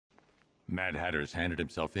Mad Hatter's handed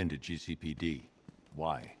himself in to GCPD.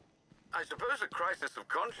 Why? I suppose a crisis of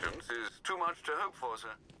conscience is too much to hope for, sir.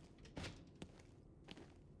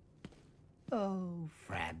 Oh,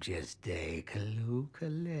 Frabjous Day,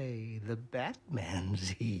 Kaloo-Kalay, the Batman's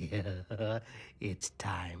here. It's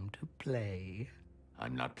time to play.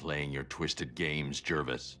 I'm not playing your twisted games,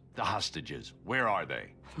 Jervis. The hostages, where are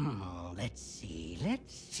they? Let's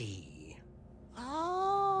see.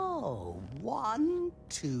 Oh, 1,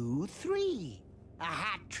 2, 3. A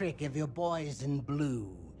hat trick of your boys in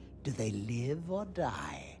blue. Do they live or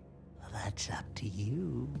die? Well, that's up to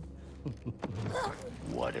you.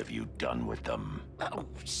 What have you done with them? Oh,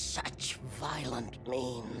 such violent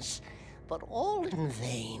means, but all in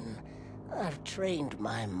vain. I've trained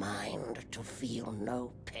my mind to feel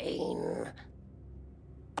no pain.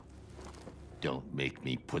 Don't make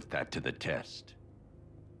me put that to the test.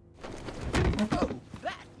 Oh,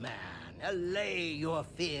 Batman, allay your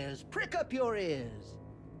fears, prick up your ears.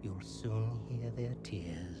 You'll soon hear their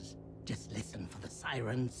tears. Just listen for the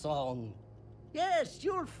siren song. Yes,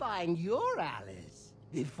 you'll find your Alice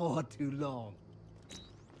before too long.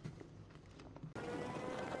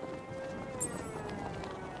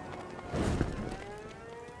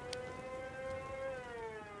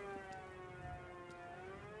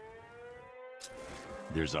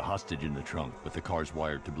 There's a hostage in the trunk, but the car's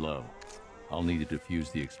wired to blow. I'll need to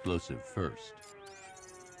defuse the explosive first.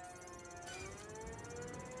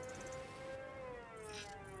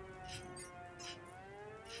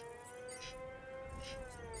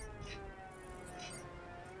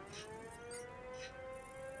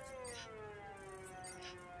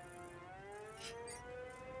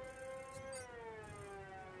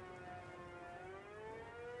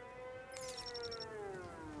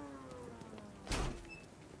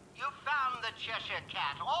 Cheshire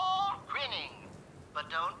Cat, all grinning.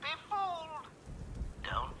 But don't be fooled.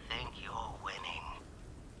 Don't think you're winning.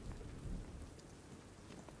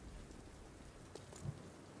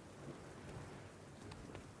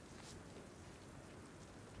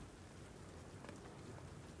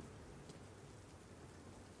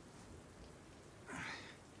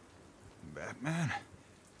 Batman?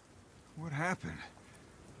 What happened?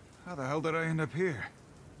 How the hell did I end up here?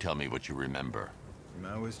 Tell me what you remember.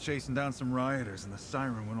 I was chasing down some rioters and the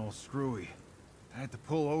siren went all screwy. I had to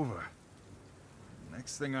pull over.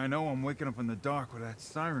 Next thing I know, I'm waking up in the dark with that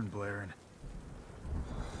siren blaring.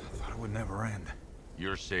 I thought it would never end.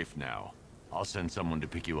 You're safe now. I'll send someone to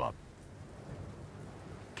pick you up.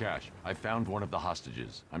 Cash, I found one of the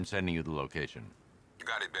hostages. I'm sending you the location. You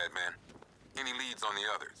got it, Batman. Any leads on the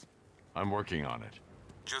others? I'm working on it.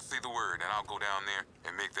 Just say the word and I'll go down there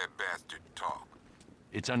and make that bastard talk.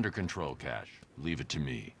 It's under control, Cash. Leave it to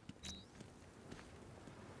me.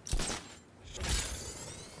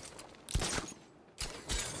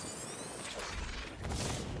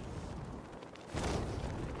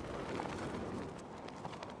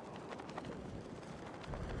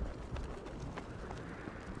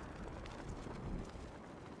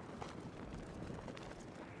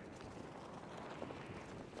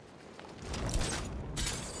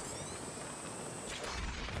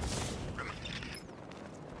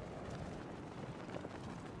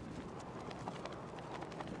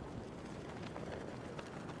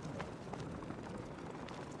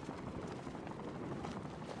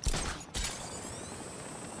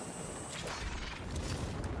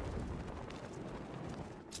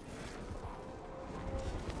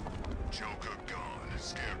 Joker gone,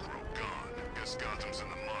 Scarecrow gone. Guess Gotham's in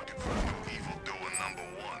the market for a new evildoer number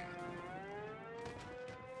one.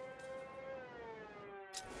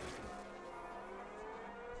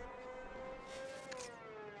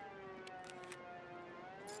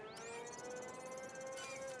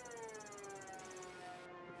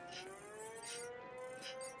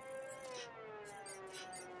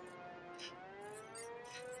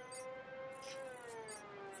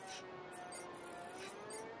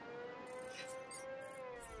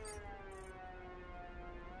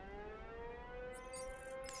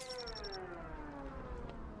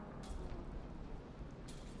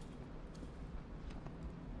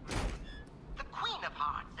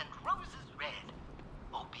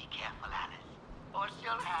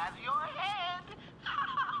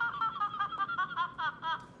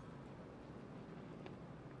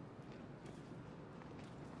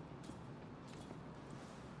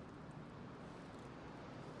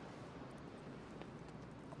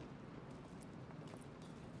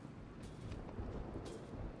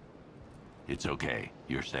 It's okay.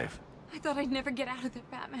 You're safe. I thought I'd never get out of there,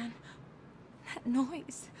 Batman. That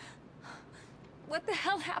noise. What the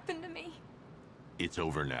hell happened to me? It's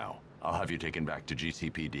over now. I'll have you taken back to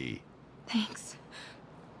GCPD. Thanks.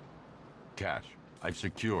 Cash, I've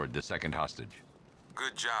secured the second hostage.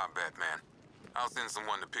 Good job, Batman. I'll send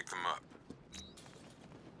someone to pick them up.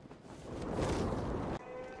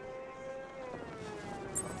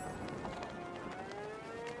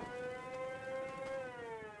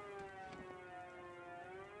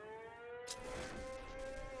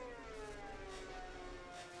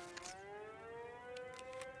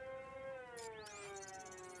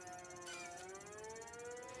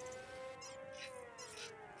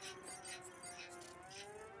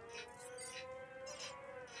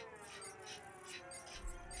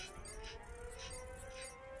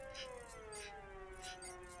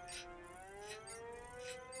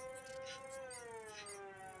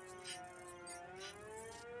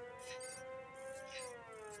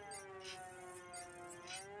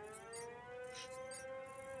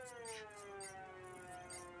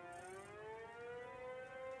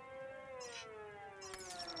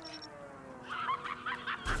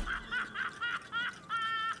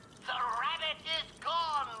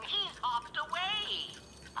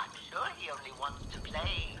 Wants to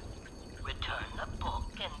play. Return the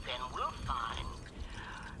book and then we'll find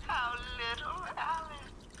how little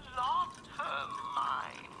Alice lost her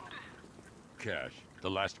mind. Cash,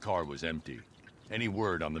 the last car was empty. Any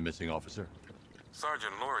word on the missing officer?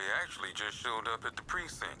 Sergeant Laurie actually just showed up at the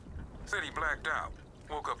precinct. Said he blacked out.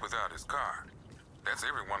 Woke up without his car. That's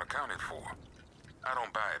everyone accounted for. I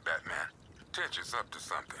don't buy it, Batman. Tetch is up to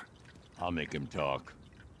something. I'll make him talk.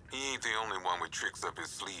 He ain't the only one with tricks up his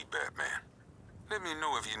sleeve, Batman. Let me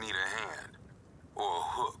know if you need a hand. Or a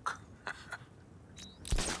hook.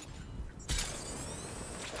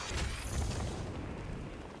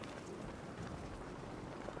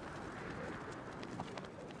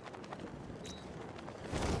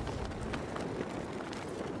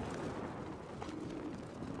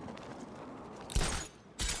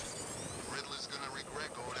 Riddler's gonna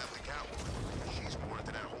regret going after Catwoman. She's more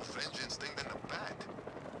into that whole vengeance thing than the Bat.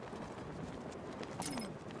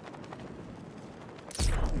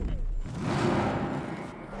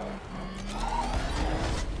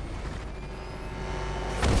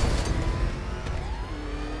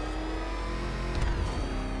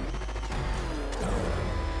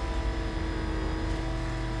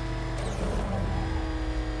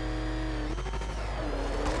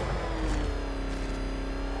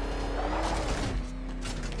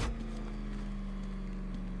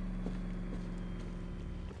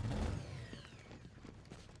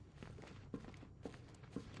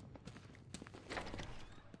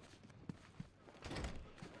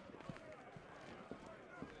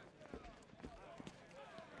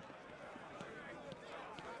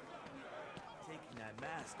 Taking that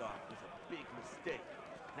mask off was a big mistake.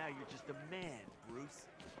 Now you're just a man, Bruce.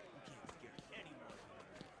 You can't scare anyone.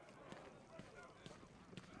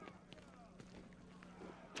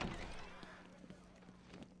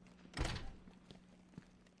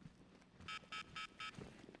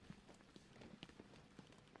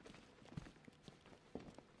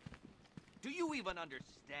 Do you even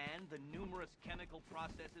understand the numerous chemical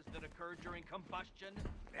processes that occur during combustion?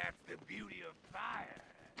 That's the beauty of fire.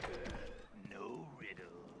 No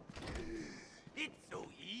riddle. It's so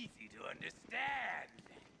easy to understand.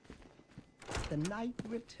 The night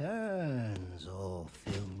returns, all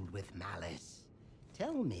filled with malice.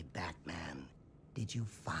 Tell me, Batman, did you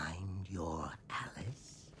find your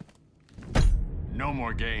Alice? No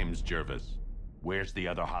more games, Jervis. Where's the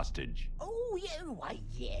other hostage? Oh, yeah, why,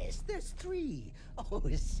 yes, there's 3. Oh,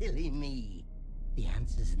 silly me. The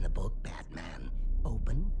answer's in the book, Batman.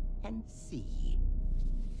 Open and see.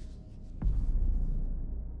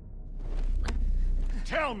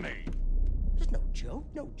 Tell me! There's no joke,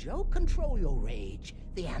 no joke. Control your rage.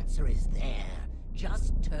 The answer is there.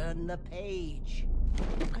 Just turn the page.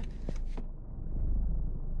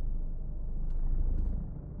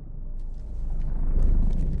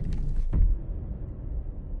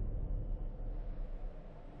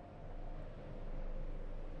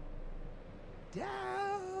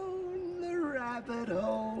 Down the rabbit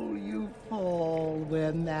hole you fall,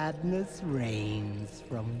 where madness reigns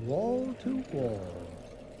from wall to wall.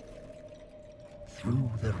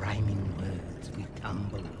 Through the rhyming words we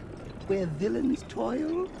tumble, where villains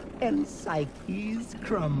toil and psyches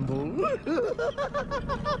crumble.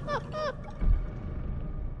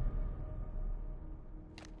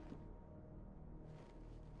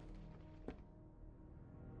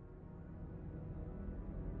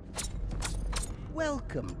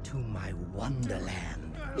 Welcome to my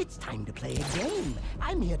Wonderland. It's time to play a game.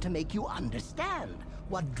 I'm here to make you understand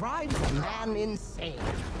what drives a man insane.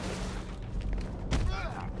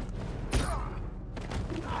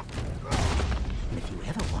 And if you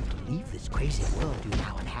ever want to leave this crazy world you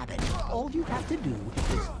now inhabit, All you have to do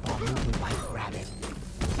is follow the white rabbit.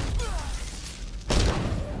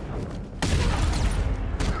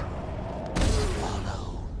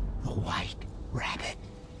 Follow the white rabbit.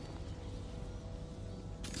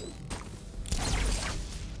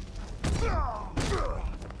 Oh,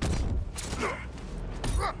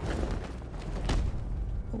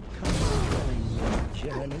 come on,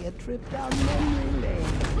 journey, a trip down memory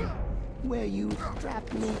lane, where you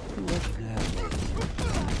strapped me to a girdle and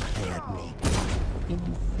declared me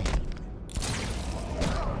insane.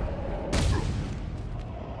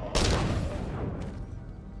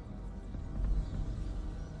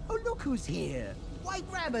 Oh, look who's here! White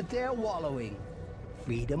Rabbit there wallowing.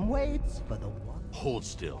 Freedom waits for the one. Hold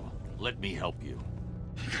still. Let me help you.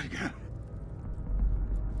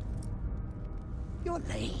 You're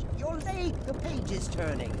late. You're late. The page is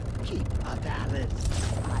turning. Keep up, Alice.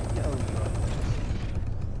 I know you're late.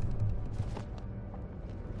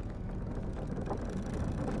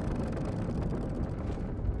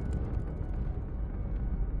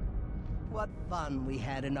 What fun we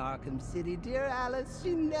had in Arkham City, dear Alice.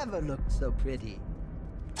 You never looked so pretty.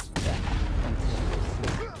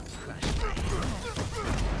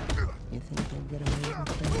 You think you'll get away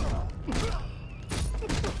with that?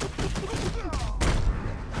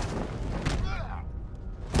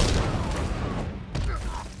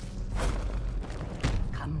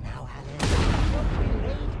 Come now, Alice. Don't be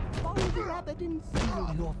late. Follow the rabbit and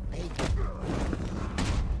seal your fate.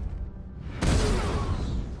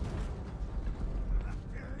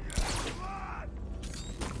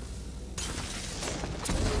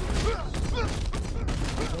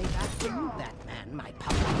 Way back to you, Batman, my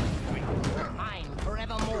puppet. You're mine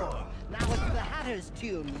forevermore. Now it's the Hatter's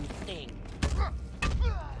tune you sing.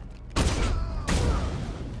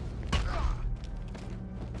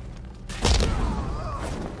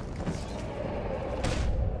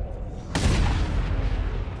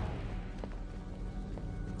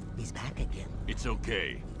 He's back again. It's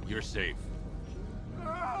okay. You're safe.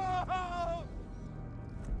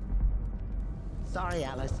 Sorry,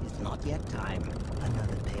 Alice, it's not yet time.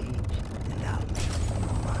 Another page, and I'll make you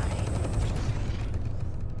mine.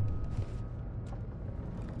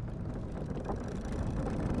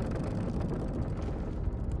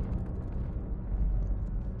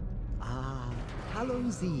 Ah,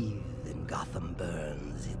 Hallows Eve, and Gotham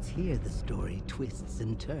burns. It's here the story twists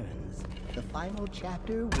and turns. The final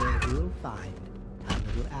chapter where we'll find how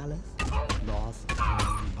little Alice lost her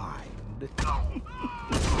mind.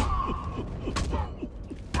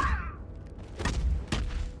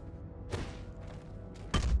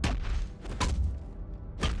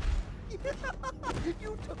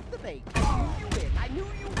 You took the bait. I knew you win. I knew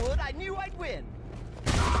you would. I knew I'd win.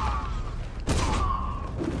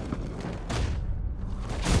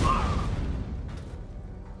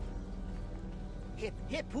 Hip,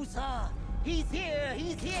 hip, huzzah! He's here!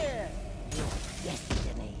 He's here! Your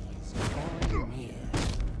destiny is drawing near.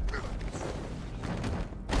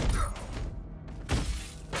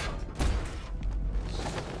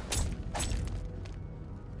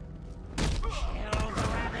 Kill the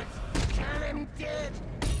rabbit! Kill him dead!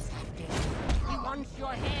 He's after you. He wants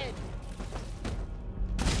your head.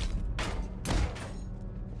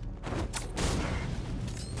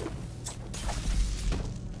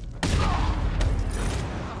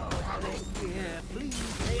 Please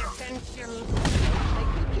pay attention. I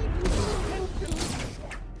can keep you paying attention.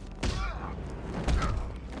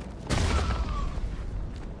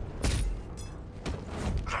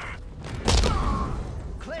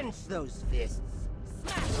 Clench those fists.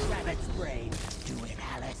 Smash Rabbit's brain. Do it,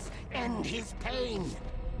 Alice. End his pain.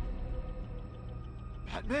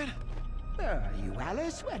 Batman? Where are you,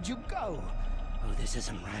 Alice? Where'd you go? Oh, this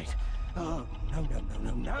isn't right. Oh, no, no, no,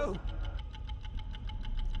 no, no.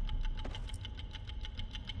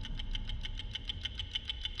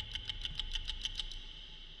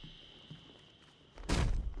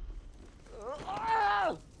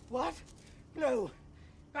 What? No,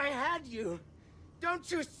 I had you.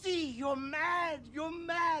 Don't you see? You're mad. You're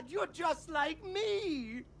mad. You're just like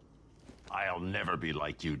me. I'll never be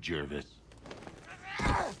like you, Jervis.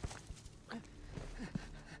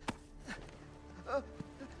 Oh,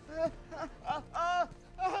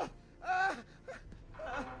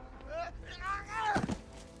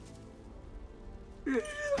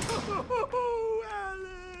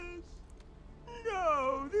 Alice.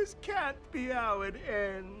 No, this can't be how it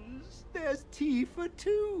ends. There's tea for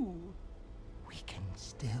two. We can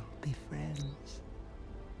still be friends.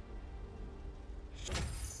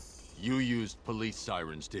 You used police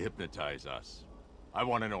sirens to hypnotize us. I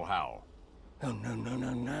want to know how. Oh, no, no,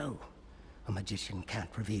 no, no. A magician can't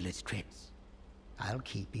reveal his tricks. I'll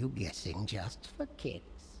keep you guessing just for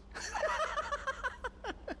kicks.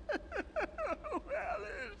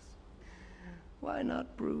 Alice! Why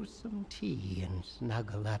not brew some tea and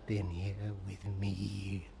snuggle up in here with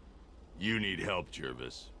me? You need help,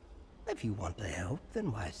 Jervis. If you want the help,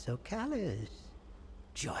 then why so callous?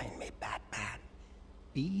 Join me, Batman.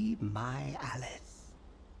 Be my Alice.